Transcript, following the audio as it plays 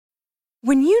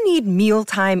When you need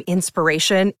mealtime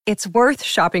inspiration, it's worth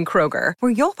shopping Kroger,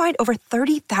 where you'll find over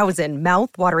 30,000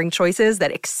 mouth-watering choices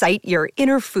that excite your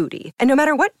inner foodie. And no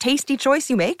matter what tasty choice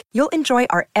you make, you'll enjoy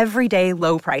our everyday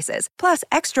low prices, plus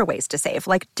extra ways to save,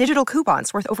 like digital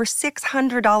coupons worth over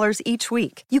 $600 each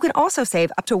week. You can also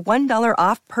save up to $1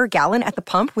 off per gallon at the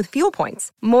pump with fuel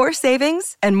points. More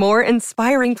savings and more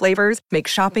inspiring flavors make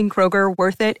shopping Kroger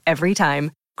worth it every time.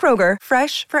 Kroger,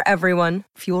 fresh for everyone.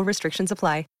 Fuel restrictions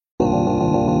apply.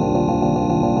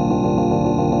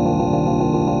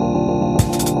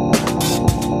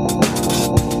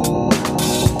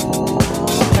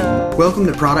 Welcome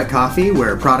to Product Coffee,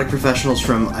 where product professionals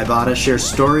from Ibotta share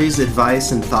stories,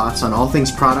 advice, and thoughts on all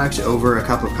things product over a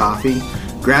cup of coffee.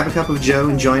 Grab a cup of Joe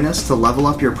and join us to level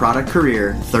up your product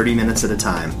career 30 minutes at a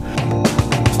time.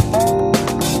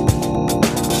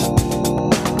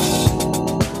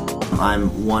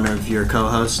 I'm one of your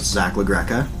co-hosts, Zach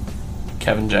LaGreca.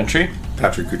 Kevin Gentry.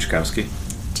 Patrick Kuchkowski.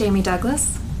 Jamie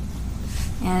Douglas.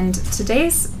 And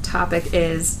today's topic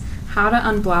is how to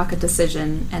unblock a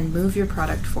decision and move your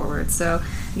product forward. So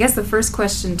I guess the first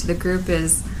question to the group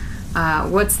is,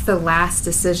 what's the last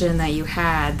decision that you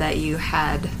had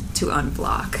to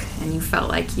unblock and you felt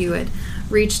like you had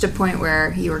reached a point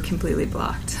where you were completely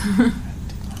blocked?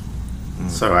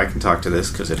 So I can talk to this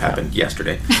because it happened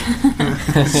yesterday.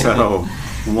 So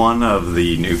one of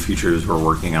the new features we're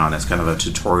working on is kind of a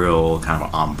tutorial kind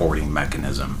of onboarding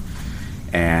mechanism.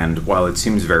 And while it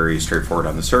seems very straightforward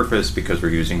on the surface because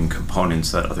we're using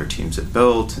components that other teams have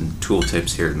built and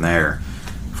tooltips here and there,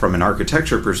 from an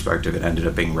architecture perspective, it ended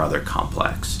up being rather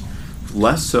complex.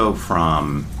 Less so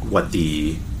from what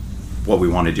we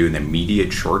want to do in the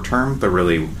immediate short term, but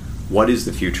really, what is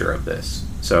the future of this?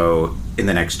 So in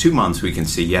the next 2 months, we can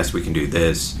see, yes, we can do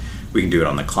this. We can do it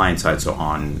on the client side, so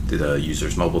on the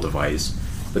user's mobile device.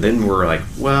 But then we're like,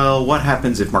 well, what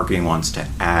happens if marketing wants to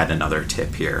add another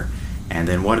tip here? And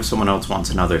then what if someone else wants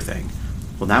another thing?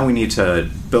 Well, now we need to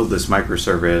build this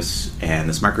microservice, and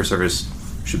this microservice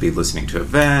should be listening to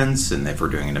events, and if we're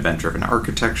doing an event-driven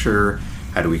architecture,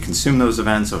 how do we consume those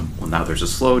events? Well, now there's a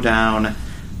slowdown.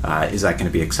 Is that going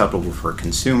to be acceptable for a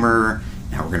consumer?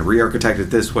 Now we're going to re-architect it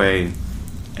this way.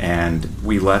 And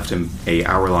we left an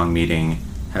hour-long meeting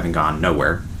having gone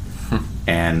nowhere,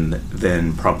 and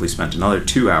then probably spent another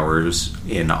 2 hours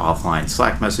in offline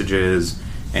Slack messages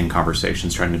and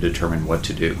conversations trying to determine what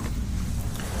to do.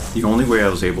 The only way I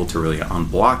was able to really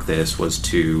unblock this was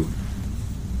to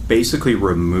basically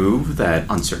remove that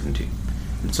uncertainty.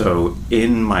 And so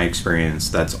in my experience,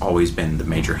 that's always been the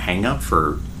major hang-up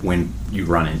for when you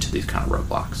run into these kind of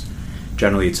roadblocks.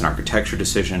 Generally, it's an architecture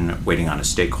decision, waiting on a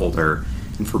stakeholder.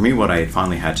 And for me, what I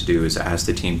finally had to do is ask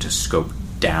the team to scope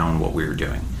down what we were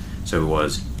doing. So it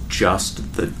was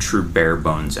just the true bare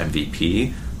bones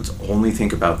MVP. Let's only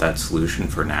think about that solution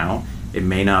for now. It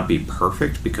may not be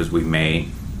perfect because we may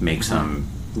make some,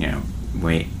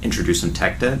 we introduce some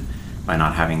tech debt by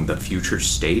not having the future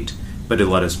state, but it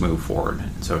let us move forward.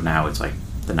 So now it's like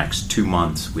the next 2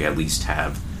 months, we at least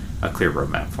have a clear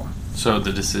roadmap for. So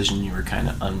the decision you were kind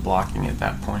of unblocking at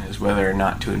that point is whether or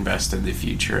not to invest in the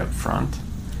future up front.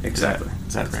 Exactly.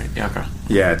 Is that right? Yeah, okay.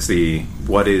 Yeah, it's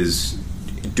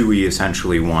do we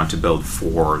essentially want to build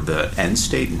for the end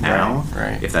state now?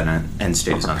 Right. If that end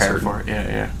state is uncertain. For it.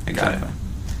 Yeah. Exactly.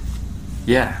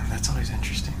 Yeah, that's always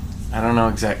interesting. I don't know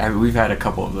exactly. We've had a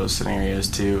couple of those scenarios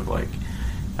too, like,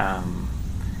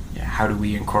 how do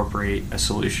we incorporate a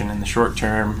solution in the short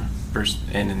term versus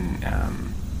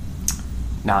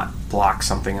not block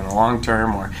something in the long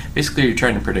term, or basically you're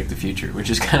trying to predict the future, which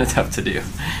is kind of tough to do.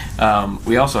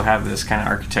 We also have this kind of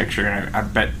architecture, and I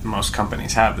bet most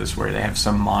companies have this, where they have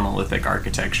some monolithic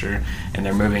architecture and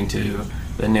they're moving to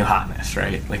the new hotness,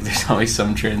 right? Like there's always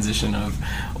some transition of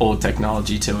old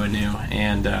technology to a new,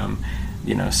 and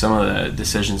some of the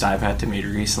decisions I've had to make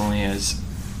recently is,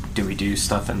 do we do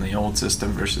stuff in the old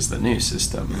system versus the new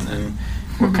system, and then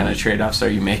what kind of trade-offs are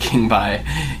you making by,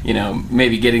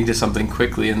 maybe getting to something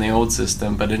quickly in the old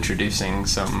system but introducing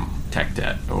some tech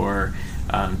debt, or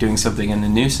doing something in the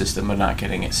new system but not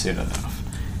getting it soon enough?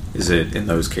 Is it, in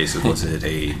those cases, was it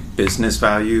a business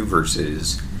value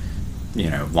versus,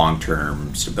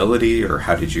 long-term stability, or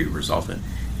how did you resolve it?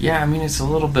 Yeah, I mean, it's a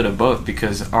little bit of both,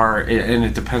 because and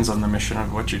it depends on the mission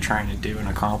of what you're trying to do and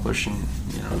accomplish, and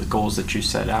the goals that you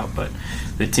set out. But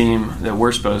the team that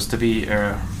we're supposed to be,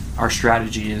 our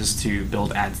strategy is to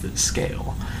build ads that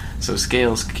scale. So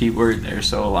scale is a key word there.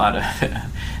 So a lot of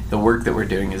the work that we're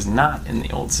doing is not in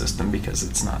the old system because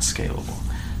it's not scalable.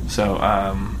 So,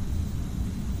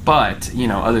 but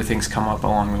other things come up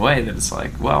along the way that it's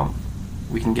like, well,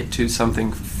 we can get to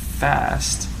something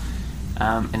fast.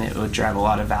 and it would drive a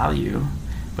lot of value,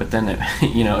 but then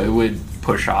it would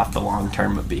push off the long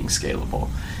term of being scalable.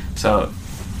 So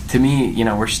to me,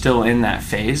 we're still in that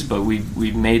phase, but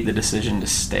we've made the decision to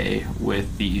stay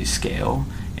with the scale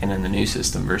and in the new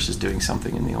system versus doing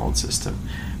something in the old system.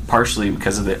 Partially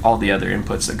because of all the other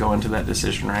inputs that go into that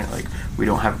decision, right? Like, we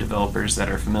don't have developers that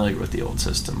are familiar with the old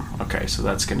system. Okay, so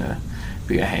that's going to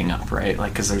be a hang up, right?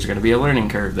 Like, because there's going to be a learning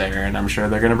curve there, and I'm sure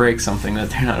they're going to break something that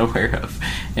they're not aware of.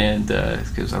 And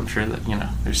because I'm sure that,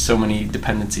 there's so many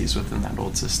dependencies within that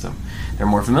old system. They're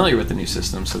more familiar with the new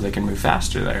system, so they can move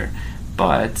faster there.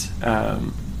 But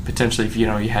potentially, if you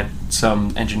had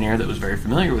some engineer that was very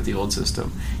familiar with the old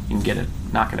system, you can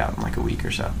knock it out in like a week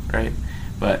or so, right?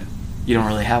 But you don't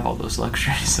really have all those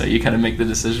luxuries, so you kind of make the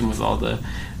decision with all the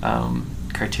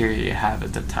criteria you have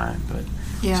at the time. But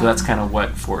so that's kind of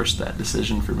what forced that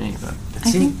decision for me. But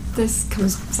I think this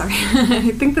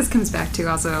comes back to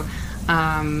also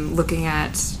looking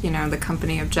at the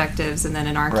company objectives, and then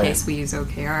in our case we use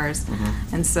OKRs,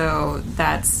 and so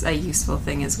that's a useful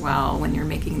thing as well when you're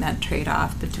making that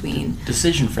trade-off between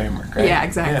decision framework, right? Yeah,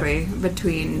 exactly. Yeah.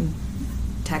 Between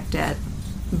tech debt,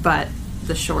 but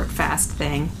the short, fast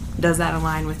thing. Does that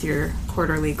align with your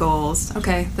quarterly goals?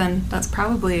 Okay, then that's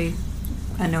probably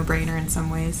a no-brainer in some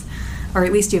ways. Or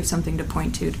at least you have something to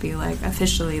point to be like,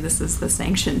 officially, this is the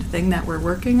sanctioned thing that we're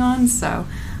working on, so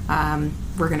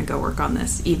we're going to go work on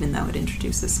this, even though it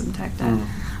introduces some tech debt.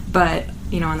 But,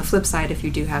 on the flip side, if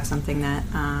you do have something that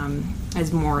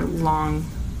is more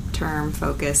long-term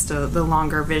focused, the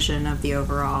longer vision of the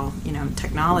overall,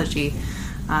 technology,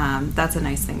 that's a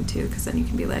nice thing, too, because then you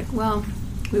can be like, well,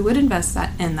 we would invest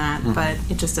in that, but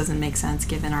it just doesn't make sense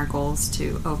given our goals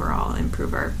to overall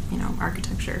improve our,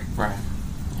 architecture. Right.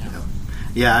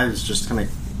 Yeah, I was just going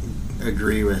to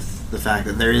agree with the fact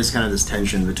that there is kind of this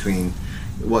tension between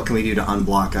what can we do to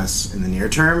unblock us in the near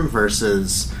term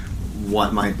versus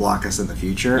what might block us in the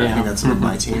future. I think that's what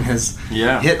my team has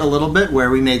hit a little bit, where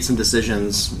we made some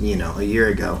decisions, a year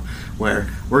ago, where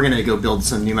we're going to go build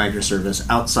some new microservice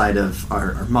outside of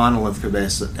our monolith code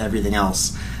base, everything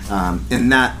else.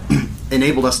 And that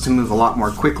enabled us to move a lot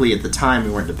more quickly. At the time, we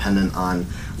weren't dependent on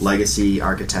legacy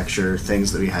architecture,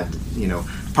 things that we had,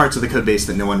 parts of the code base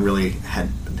that no one really had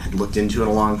looked into in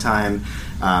a long time,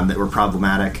 that were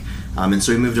problematic. And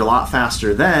so we moved a lot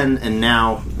faster then, and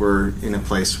now we're in a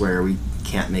place where we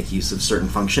can't make use of certain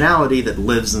functionality that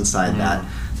lives inside that,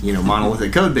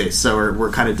 monolithic code base. So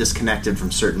we're kind of disconnected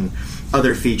from certain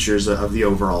other features of the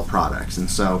overall product. And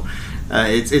so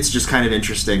it's just kind of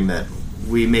interesting that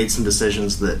we made some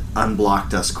decisions that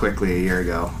unblocked us quickly a year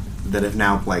ago that have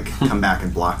now come back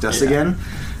and blocked us again.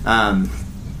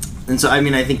 And so,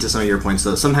 I think to some of your points,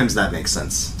 though, sometimes that makes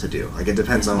sense to do. It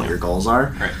depends on what your goals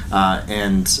are,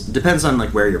 and depends on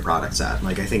where your product's at.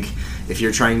 I think if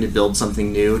you're trying to build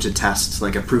something new to test,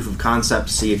 a proof of concept,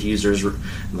 see if users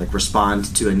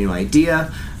respond to a new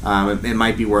idea, it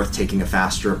might be worth taking a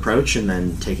faster approach and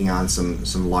then taking on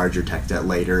some larger tech debt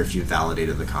later if you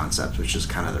validated the concept, which is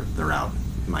kind of the route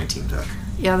my team took.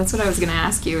 Yeah, that's what I was going to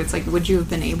ask you. It's would you have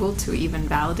been able to even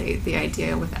validate the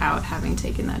idea without having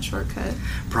taken that shortcut?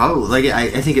 Probably. I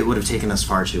think it would have taken us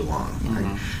far too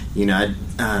long.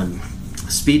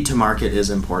 Speed to market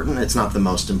is important. It's not the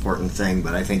most important thing,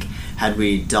 but I think had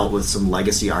we dealt with some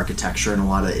legacy architecture and a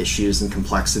lot of issues and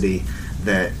complexity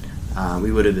that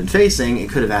we would have been facing, it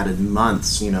could have added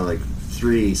months,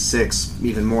 3, 6,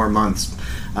 even more months,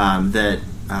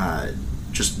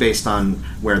 just based on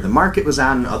where the market was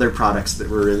at and other products that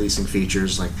were releasing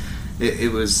features, it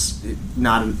was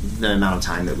not the amount of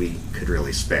time that we could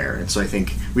really spare. And so I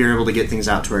think we were able to get things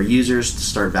out to our users to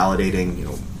start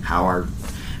validating, how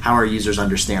our users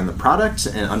understand the product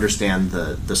and understand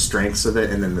the strengths of it,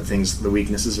 and then the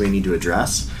weaknesses we need to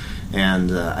address.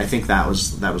 And I think that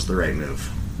was the right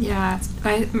move. Yeah.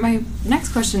 My next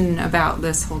question about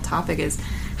this whole topic is,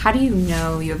 how do you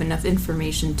know you have enough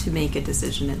information to make a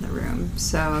decision in the room?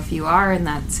 So if you are in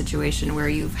that situation where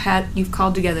you've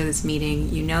called together this meeting,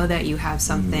 you know that you have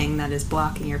something that is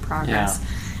blocking your progress,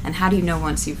 and how do you know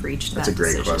once you've reached that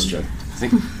decision? That's a great question. I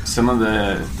think some of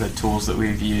the tools that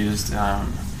we've used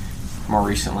more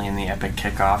recently in the Epic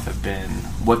Kickoff have been,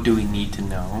 what do we need to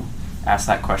know? Ask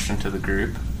that question to the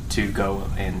group to go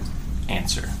and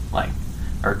answer,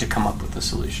 or to come up with a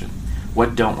solution.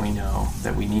 What don't we know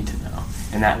that we need to know?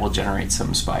 And that will generate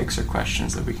some spikes or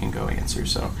questions that we can go answer.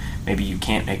 So maybe you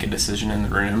can't make a decision in the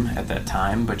room at that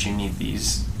time, but you need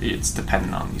these, it's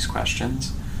dependent on these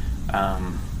questions.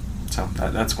 So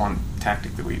that's one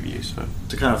tactic that we've used. But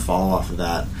to kind of follow off of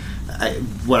that,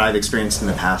 what I've experienced in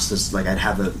the past is like I'd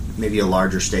have maybe a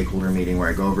larger stakeholder meeting where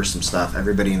I go over some stuff.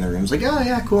 Everybody in the room's like, oh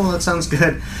yeah, cool, that sounds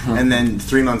good. And then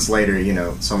 3 months later,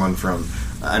 someone from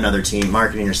another team,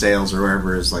 marketing or sales or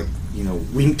wherever, is like,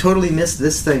 we totally missed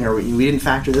this thing, or we didn't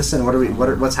factor this in.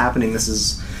 What's happening? This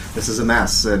is a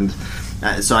mess. And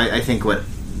so I think what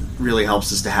really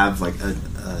helps is to have like a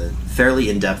fairly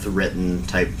in-depth written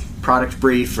type product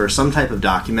brief or some type of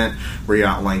document where you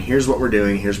outline, here's what we're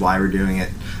doing, here's why we're doing it,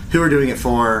 who we're doing it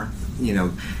for,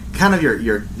 kind of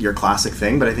your classic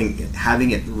thing. But I think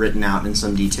having it written out in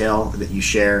some detail that you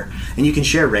share, and you can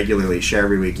share regularly, share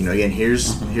every week, again,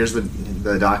 here's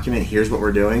the document, here's what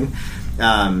we're doing.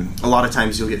 A lot of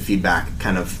times you'll get feedback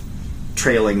kind of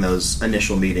trailing those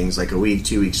initial meetings, like a week,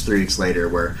 2 weeks, 3 weeks later,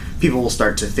 where people will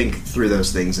start to think through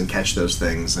those things and catch those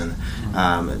things. And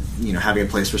having a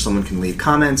place where someone can leave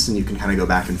comments and you can kind of go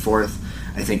back and forth,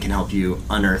 I think can help you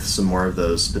unearth some more of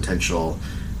those potential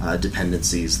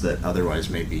dependencies that otherwise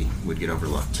maybe would get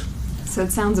overlooked. So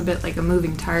it sounds a bit like a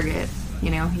moving target.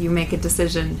 You make a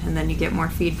decision and then you get more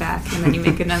feedback, and then you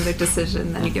make another decision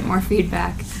and then you get more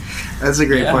feedback. That's a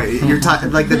great point.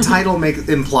 Like the title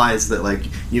implies that like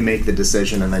you make the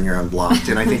decision and then you're unblocked,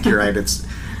 and I think you're right.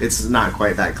 It's not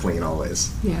quite that clean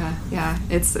always. Yeah.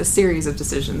 It's a series of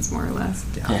decisions, more or less.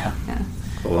 Yeah.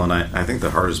 Well, and I think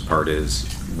the hardest part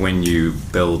is when you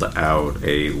build out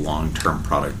a long-term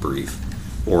product brief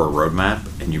or a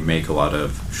roadmap, and you make a lot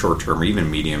of short-term or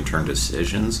even medium-term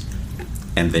decisions,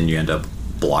 and then you end up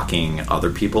blocking other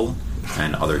people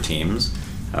and other teams.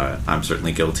 I'm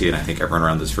certainly guilty, and I think everyone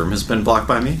around this room has been blocked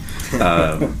by me,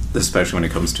 especially when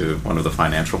it comes to one of the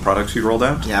financial products we rolled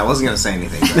out. Yeah, I wasn't going to say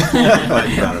anything, but I'm glad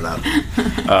you brought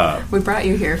it up. We brought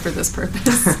you here for this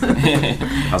purpose.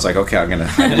 I was like, okay, I'm going to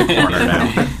hide in the corner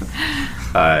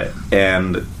now.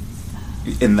 And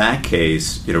in that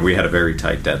case, we had a very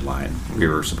tight deadline. We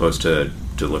were supposed to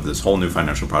deliver this whole new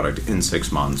financial product in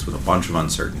 6 months with a bunch of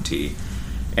uncertainty,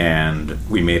 and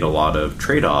we made a lot of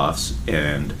trade-offs,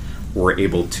 and we're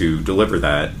able to deliver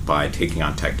that by taking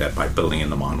on tech debt, by building in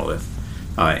the monolith,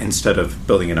 instead of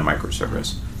building in a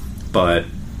microservice. But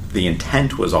the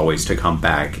intent was always to come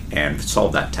back and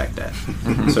solve that tech debt.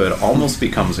 So it almost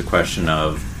becomes a question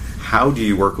of how do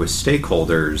you work with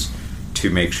stakeholders to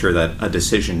make sure that a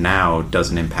decision now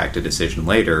doesn't impact a decision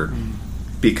later,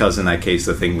 because in that case,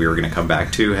 the thing we were going to come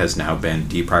back to has now been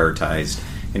deprioritized.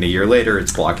 And a year later,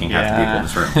 it's blocking half the people in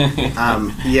this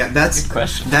room. That's good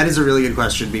question. That is a really good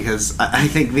question, because I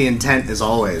think the intent is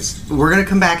always, we're going to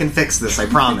come back and fix this, I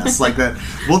promise. Like that,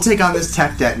 we'll take on this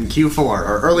tech debt in Q4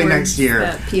 or early next year.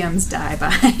 That PMs die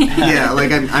by. Yeah,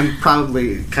 like I'm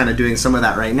probably kind of doing some of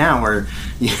that right now, where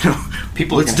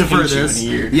people let's can defer hate this.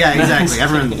 you in a year. Yeah, exactly.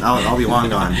 Everyone, I'll be long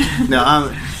gone. No,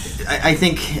 I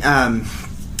think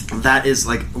that is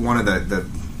like one of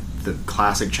the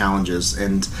classic challenges,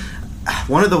 and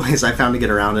one of the ways I found to get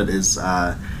around it is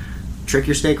trick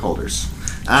your stakeholders.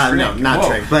 No, not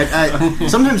trick, but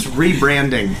sometimes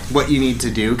rebranding what you need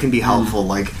to do can be helpful.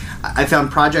 Like I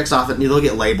found projects often they'll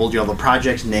get labeled. You have a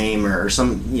project name or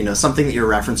some something that you're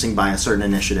referencing by a certain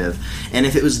initiative, and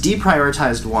if it was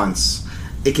deprioritized once,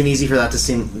 it can easy for that to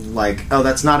seem like, oh,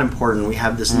 that's not important. We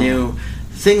have this new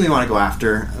thing we want to go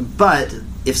after. But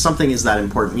if something is that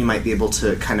important, you might be able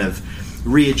to kind of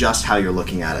readjust how you're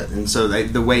looking at it. And so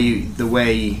the way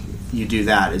you do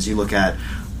that is you look at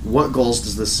what goals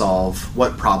does this solve,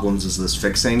 what problems is this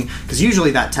fixing, because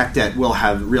usually that tech debt will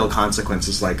have real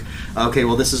consequences, like, okay,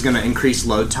 well, this is going to increase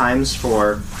load times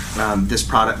for this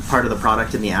part of the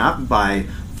product in the app by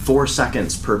 4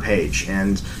 seconds per page,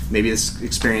 and maybe this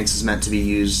experience is meant to be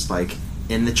used like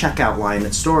in the checkout line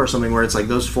at store or something, where it's like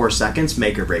those 4 seconds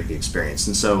make or break the experience.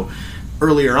 And so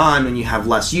earlier on, when you have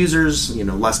less users,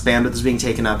 less bandwidth is being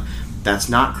taken up, that's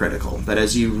not critical. But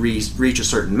as you reach a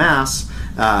certain mass,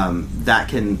 that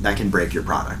can break your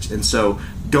product. And so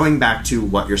going back to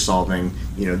what you're solving,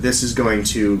 this is going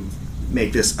to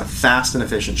make this a fast and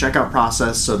efficient checkout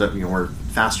process, so that we're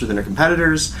faster than our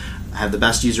competitors, have the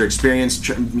best user experience.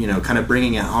 Kind of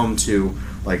bringing it home to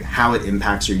like how it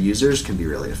impacts your users can be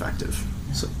really effective.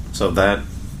 So that,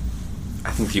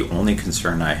 I think the only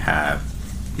concern I have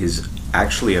is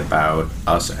actually about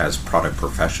us as product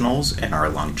professionals and our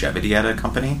longevity at a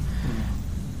company.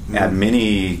 At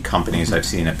many companies, I've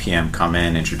seen a PM come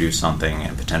in, introduce something,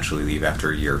 and potentially leave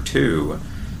after a year or two.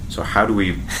 So how do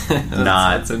we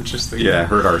that's interesting.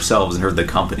 Hurt ourselves and hurt the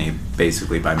company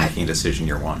basically by making a decision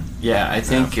year one? Yeah, I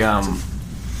think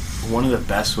one of the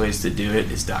best ways to do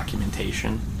it is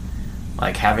documentation.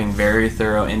 Like having very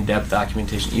thorough, in-depth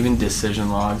documentation, even decision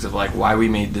logs of like why we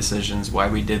made decisions, why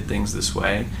we did things this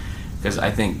way. Because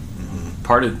I think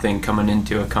part of the thing coming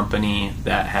into a company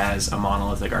that has a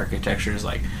monolithic architecture is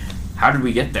like, how did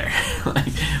we get there?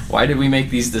 Like, why did we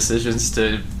make these decisions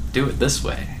to do it this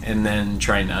way? And then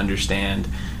trying to understand,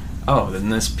 oh, then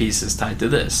this piece is tied to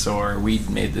this, or we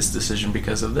made this decision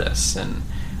because of this. And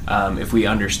if we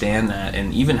understand that,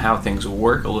 and even how things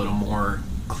work a little more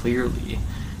clearly,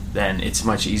 then it's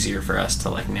much easier for us to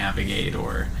like navigate.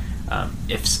 Or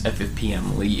if a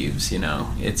PM leaves,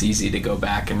 it's easy to go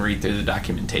back and read through the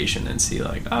documentation and see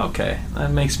like, oh, okay,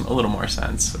 that makes a little more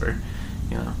sense, or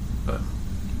but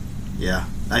yeah,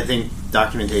 I think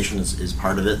documentation is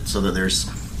part of it, so that there's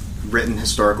written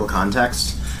historical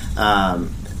context,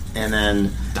 and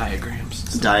then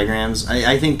diagrams.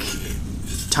 I think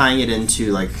tying it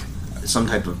into like some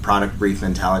type of product brief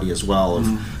mentality as well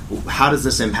of how does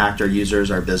this impact our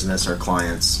users, our business, our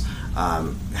clients.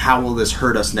 How will this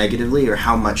hurt us negatively, or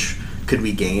how much could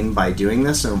we gain by doing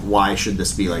this, and why should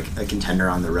this be like a contender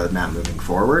on the roadmap moving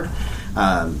forward?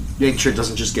 Making sure it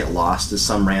doesn't just get lost as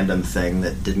some random thing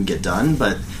that didn't get done,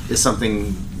 but is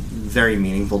something very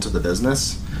meaningful to the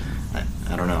business.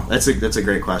 I don't know. That's a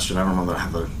great question. I don't know that I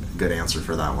have a good answer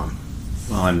for that one.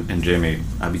 Well, and Jamie,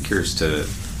 I'd be curious to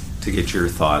get your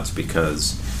thoughts,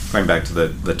 because going back to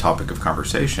the topic of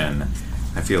conversation,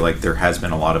 I feel like there has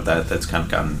been a lot of that's kind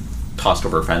of gotten tossed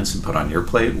over a fence and put on your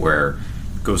plate, where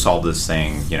go solve this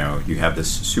thing, you have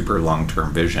this super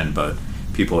long-term vision, but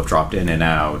people have dropped in and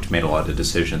out, made a lot of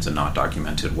decisions and not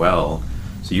documented well.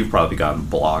 So you've probably gotten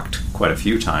blocked quite a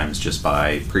few times just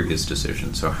by previous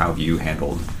decisions. So how have you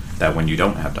handled that when you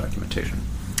don't have documentation?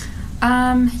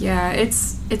 Yeah,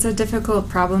 it's a difficult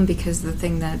problem, because the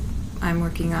thing that I'm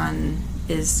working on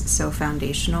is so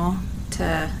foundational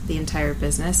to the entire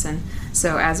business, and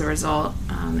so as a result,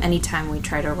 anytime we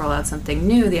try to roll out something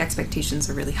new, the expectations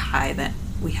are really high that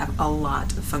we have a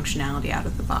lot of functionality out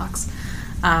of the box.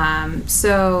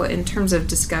 So in terms of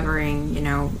discovering,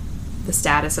 the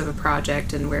status of a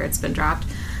project and where it's been dropped,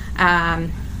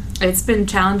 it's been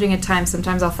challenging at times.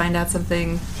 Sometimes I'll find out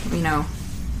something,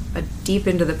 deep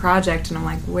into the project, and I'm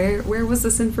like, where was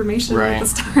this information at the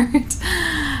start?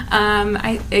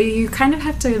 You kind of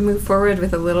have to move forward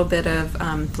with a little bit of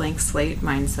blank slate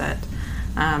mindset,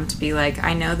 to be like,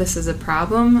 I know this is a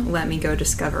problem, let me go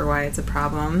discover why it's a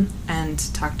problem, and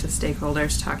talk to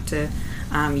stakeholders, talk to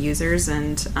users,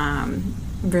 and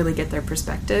really get their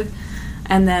perspective.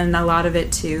 And then a lot of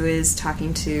it too is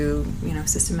talking to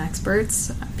system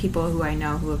experts, people who I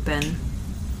know who have been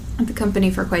at the company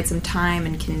for quite some time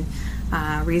and can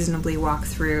reasonably walk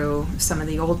through some of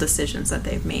the old decisions that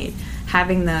they've made.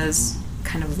 Having those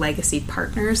kind of legacy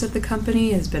partners at the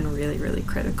company has been really, really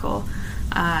critical.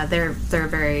 They're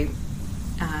very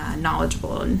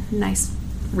knowledgeable and nice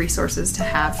resources to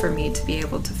have for me to be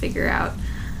able to figure out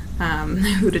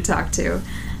who to talk to,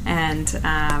 and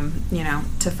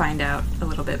to find out a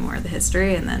little bit more of the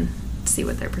history, and then see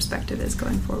what their perspective is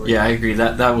going forward. Yeah, I agree.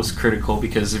 That was critical,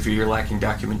 because if you're lacking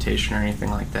documentation or anything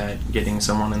like that, getting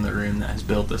someone in the room that has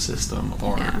built the system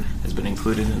or has been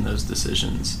included in those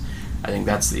decisions, I think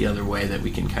that's the other way that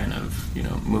we can kind of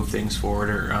move things forward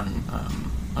or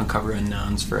uncover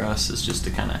unknowns for us, is just to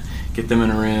kind of get them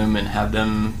in a room and have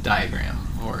them diagram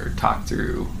or talk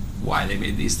through why they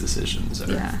made these decisions.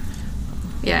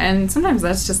 Yeah, and sometimes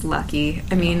that's just lucky.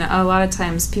 I mean, a lot of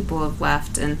times people have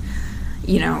left, and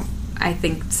I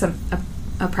think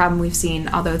a problem we've seen,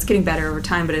 although it's getting better over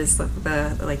time, but is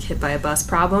the hit by a bus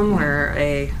problem, where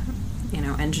a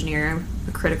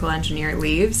critical engineer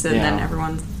leaves, and then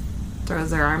everyone throws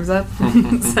their arms up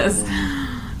and says,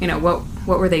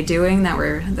 what were they doing that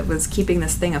was keeping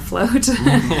this thing afloat?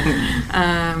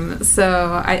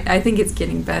 So I think it's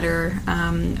getting better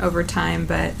over time,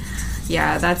 but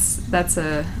yeah, that's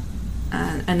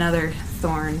another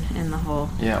thorn in the whole.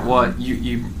 Yeah, well,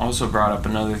 you also brought up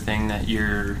another thing, that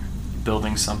you're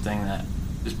building something that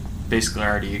is basically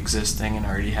already existing and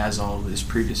already has all of this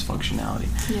previous functionality.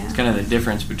 Yeah. It's kind of the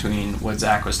difference between what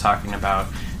Zach was talking about,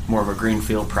 more of a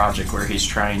greenfield project where he's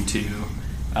trying to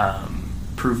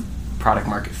prove product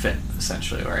market fit,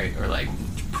 essentially, right? Or like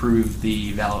prove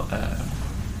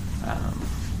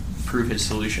prove his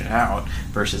solution out,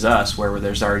 versus us, where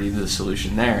there's already the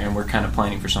solution there, and we're kind of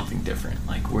planning for something different.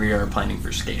 Like, we are planning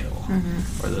for scale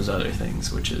or those other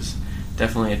things, which is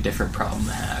definitely a different problem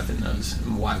to have in those,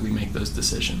 and why we make those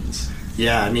decisions.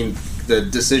 Yeah, I mean, the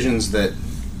decisions that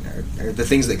or the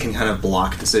things that can kind of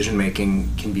block decision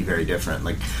making can be very different.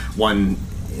 Like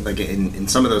in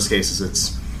some of those cases,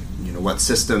 it's what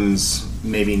systems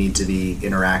maybe need to be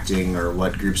interacting, or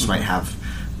what groups might have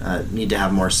need to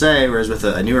have more say. Whereas with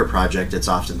a newer project, it's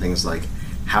often things like,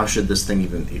 how should this thing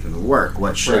even work?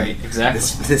 What should Right, exactly.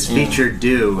 this feature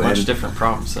do? Much And- different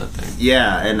problem set there.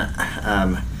 Yeah, and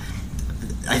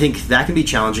I think that can be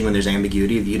challenging when there's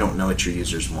ambiguity if you don't know what your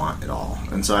users want at all.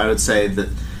 And so I would say that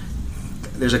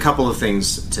there's a couple of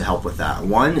things to help with that.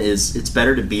 One is it's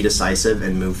better to be decisive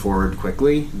and move forward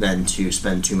quickly than to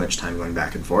spend too much time going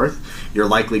back and forth. You're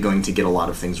likely going to get a lot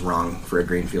of things wrong for a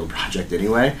greenfield project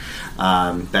anyway.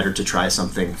 Better to try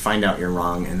something, find out you're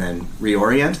wrong, and then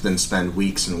reorient than spend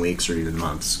weeks and weeks or even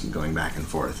months going back and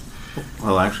forth.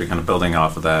 Well, actually, kind of building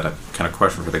off of that, a kind of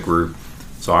question for the group.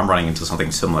 So I'm running into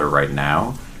something similar right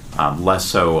now, less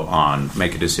so on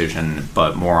make a decision,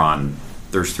 but more on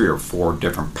there's 3 or 4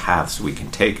 different paths we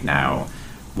can take now.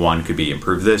 One could be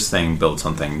improve this thing, build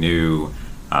something new,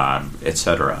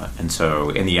 etc. And so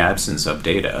in the absence of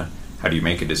data, how do you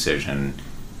make a decision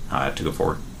to go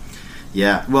forward?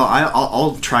 Yeah, well,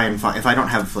 I'll try and find, if I don't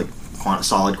have like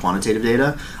solid quantitative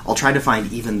data, I'll try to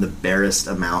find even the barest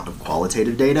amount of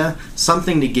qualitative data,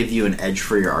 something to give you an edge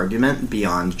for your argument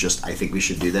beyond just, I think we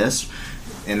should do this.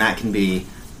 And that can be,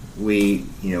 we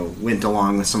went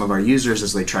along with some of our users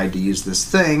as they tried to use this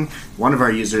thing. One of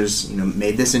our users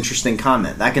made this interesting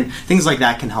comment. Things like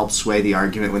that can help sway the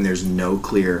argument when there's no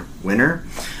clear winner.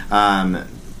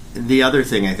 The other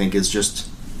thing I think is just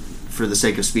for the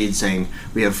sake of speed saying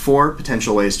we have 4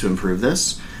 potential ways to improve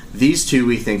this. These 2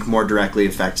 we think more directly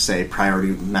affect, say,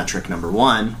 priority metric number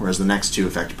 1, whereas the next 2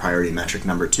 affect priority metric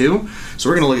number 2. So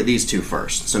we're going to look at these 2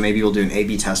 first. So maybe we'll do an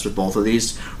A/B test with both of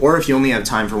these. Or if you only have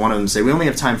time for one of them, say we only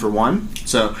have time for one.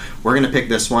 So we're going to pick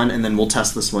this one, and then we'll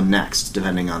test this one next,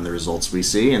 depending on the results we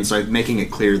see. And so making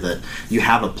it clear that you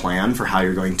have a plan for how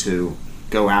you're going to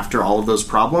go after all of those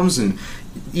problems, and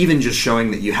even just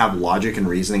showing that you have logic and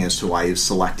reasoning as to why you've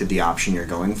selected the option you're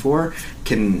going for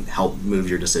can help move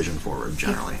your decision forward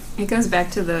generally. It goes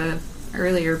back to the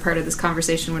earlier part of this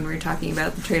conversation when we were talking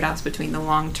about the trade-offs between the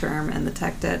long term and the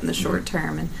tech debt and the short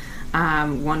term.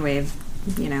 And one way of,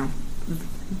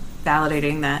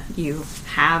 validating that you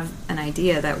have an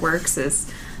idea that works is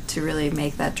to really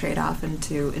make that trade-off and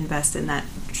to invest in that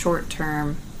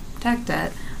short-term tech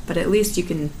debt. But at least you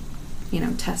can,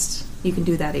 test. You can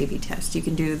do that A/B test. You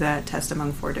can do that test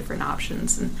among 4 different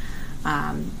options, and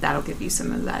that'll give you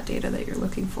some of that data that you're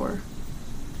looking for.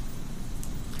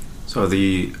 So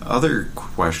the other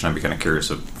question I'd be kind of curious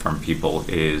from people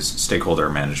is stakeholder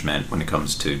management when it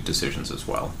comes to decisions as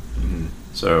well. Mm-hmm.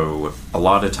 So a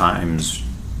lot of times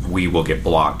we will get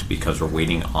blocked because we're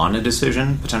waiting on a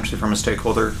decision potentially from a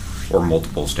stakeholder or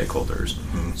multiple stakeholders.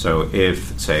 Mm-hmm. So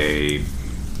if, say,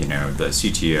 the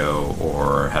CTO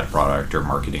or head of product or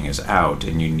marketing is out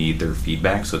and you need their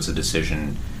feedback, so it's a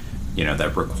decision,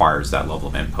 that requires that level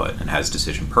of input and has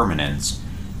decision permanence,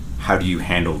 how do you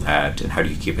handle that and how do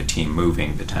you keep a team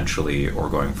moving potentially or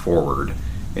going forward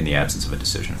in the absence of a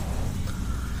decision?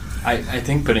 I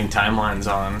think putting timelines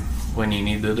on when you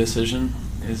need the decision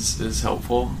is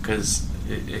helpful because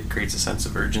it creates a sense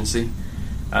of urgency.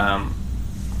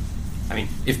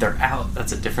 If they're out,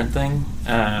 that's a different thing.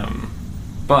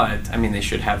 But, they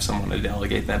should have someone to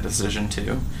delegate that decision to.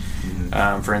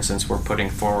 Mm-hmm. For instance, we're putting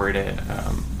forward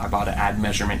Ibotta ad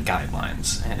measurement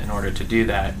guidelines. And in order to do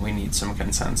that, we need some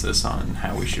consensus on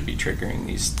how we should be triggering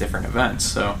these different events.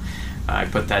 So I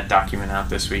put that document out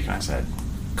this week and I said,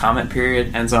 comment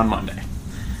period ends on Monday.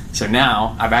 So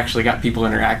now I've actually got people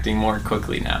interacting more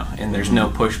quickly now. And there's no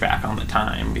pushback on the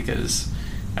time because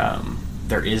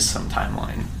there is some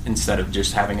timeline instead of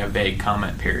just having a vague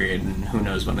comment period and who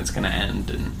knows when it's going to end.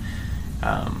 And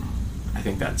I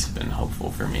think that's been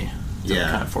helpful for me to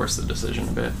kind of force the decision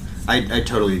a bit. I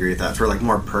totally agree with that. For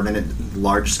more permanent,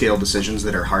 large-scale decisions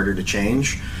that are harder to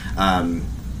change,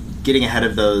 getting ahead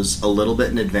of those a little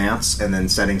bit in advance and then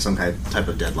setting some type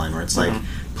of deadline where it's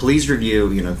please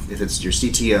review, if it's your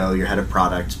CTO, your head of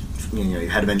product, your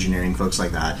head of engineering, folks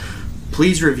like that,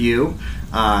 please review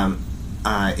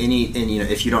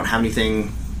if you don't have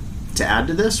anything to add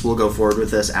to this, we'll go forward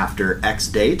with this after X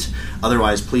date.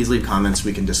 Otherwise, please leave comments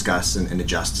we can discuss and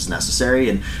adjust as necessary.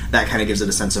 And that kind of gives it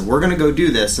a sense of we're going to go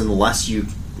do this unless you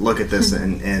look at this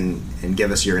and give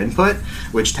us your input,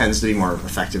 which tends to be more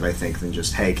effective, I think, than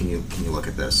just, hey, can you look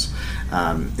at this?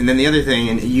 And then the other thing,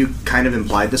 and you kind of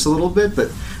implied this a little bit, but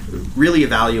really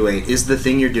evaluate, is the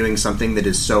thing you're doing something that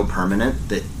is so permanent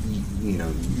that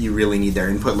you really need their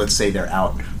input? Let's say they're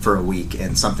out for a week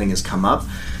and something has come up.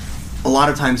 A lot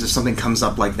of times if something comes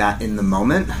up like that in the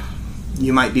moment,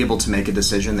 you might be able to make a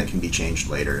decision that can be changed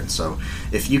later. And so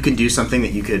if you can do something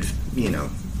that you could,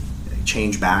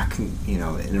 change back, in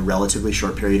a relatively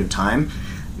short period of time,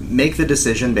 make the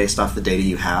decision based off the data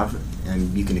you have,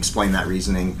 and you can explain that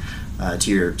reasoning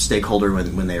to your stakeholder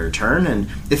when they return. And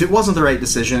if it wasn't the right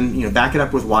decision, back it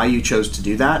up with why you chose to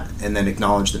do that, and then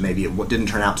acknowledge that maybe it didn't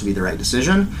turn out to be the right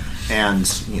decision, and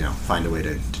find a way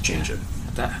to change it.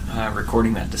 That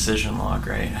recording that decision log,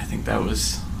 right? I think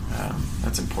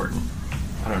that's important.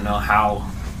 I don't know how,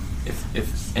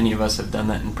 if any of us have done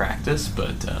that in practice,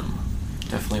 but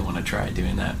definitely want to try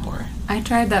doing that more. I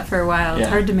tried that for a while. Yeah. It's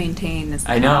hard to maintain. Is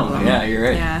the I know. problem. Yeah, you're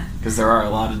right. Yeah. Because there are a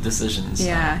lot of decisions.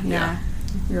 Yeah.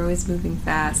 You're always moving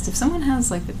fast. If someone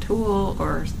has like a tool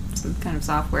or some kind of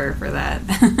software for that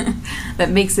that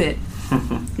makes it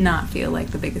not feel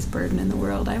like the biggest burden in the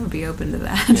world, I would be open to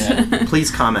that. Yeah.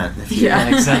 Please comment if you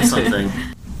exactly. something.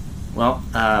 Well,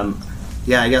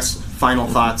 I guess final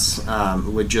thoughts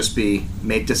would just be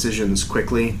make decisions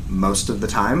quickly most of the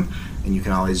time, and you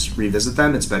can always revisit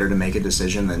them. It's better to make a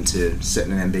decision than to sit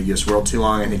in an ambiguous world too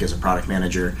long. I think as a product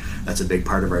manager, that's a big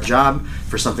part of our job.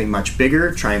 For something much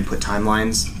bigger, try and put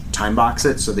timelines, time box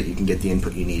it so that you can get the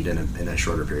input you need in a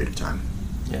shorter period of time.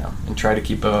 Yeah, and try to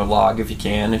keep a log if you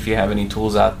can. If you have any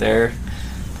tools out there,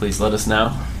 please let us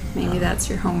know. Maybe that's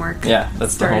your homework. Yeah,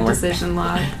 that's Start the homework. a decision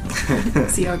log.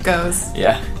 See how it goes.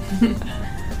 Yeah.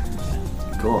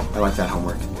 Cool. I like that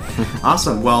homework.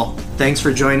 Awesome. Well, thanks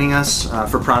for joining us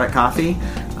for Product Coffee.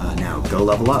 Now go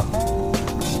level up.